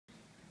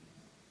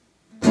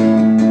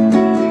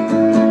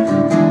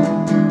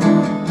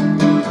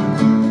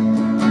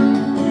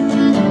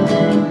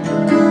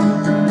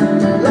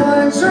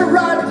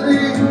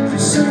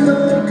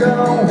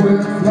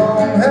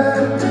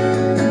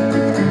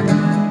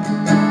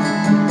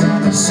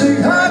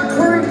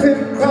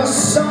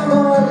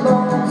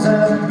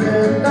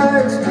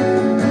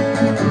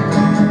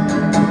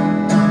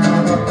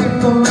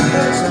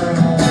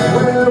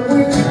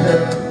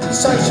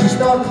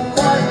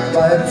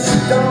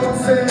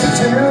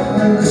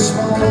in a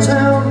small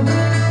town.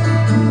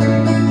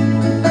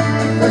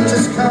 They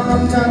just can't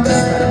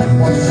understand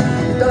what she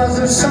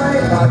doesn't say,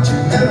 but she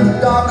in a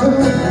dark room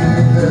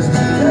with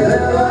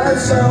their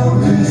lights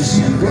only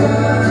she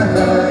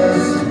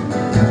cries.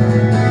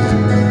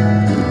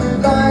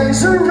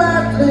 Liza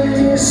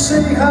Radley,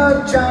 see her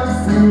jump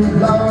through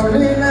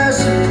loneliness.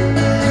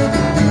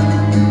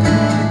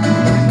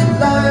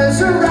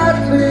 Liza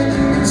Radley,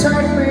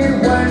 take me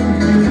when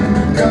you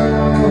go.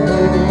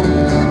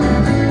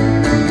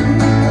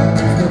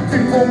 The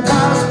people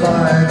pass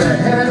by, their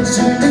heads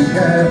in the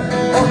air,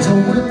 alter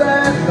with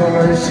that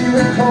noise. She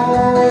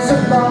recalls a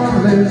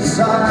lonely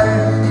sigh.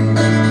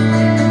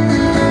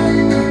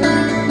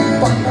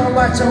 But no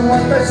matter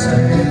what they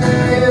say,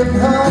 in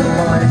her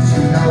mind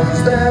she knows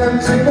their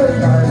dream of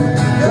life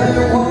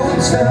they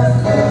won't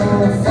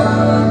ever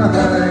find.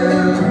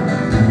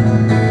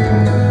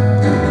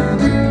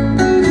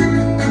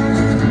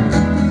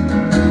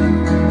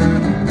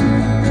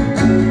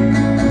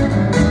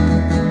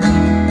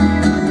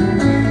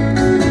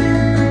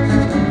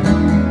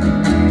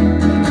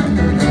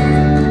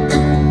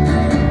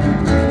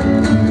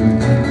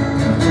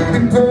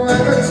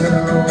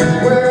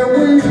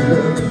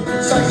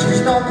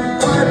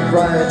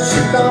 Right,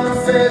 she don't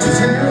fit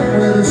in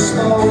with a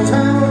small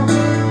town.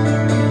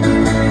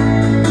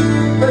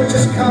 They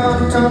just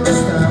can't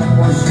understand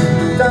what she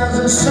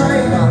doesn't say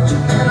much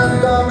in a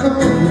dark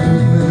room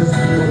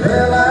with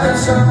their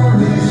lights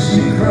only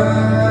she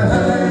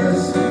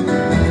cries.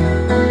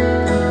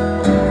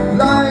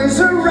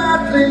 Liza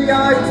Radley, I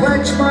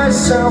pledge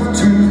myself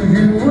to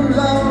you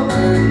alone.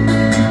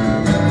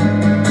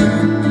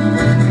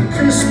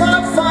 Kiss my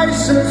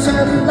faces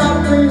and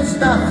love means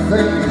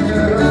nothing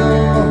at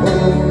all.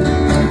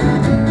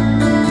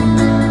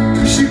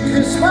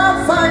 My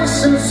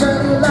faces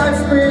and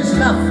life means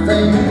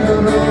nothing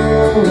at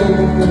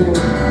all.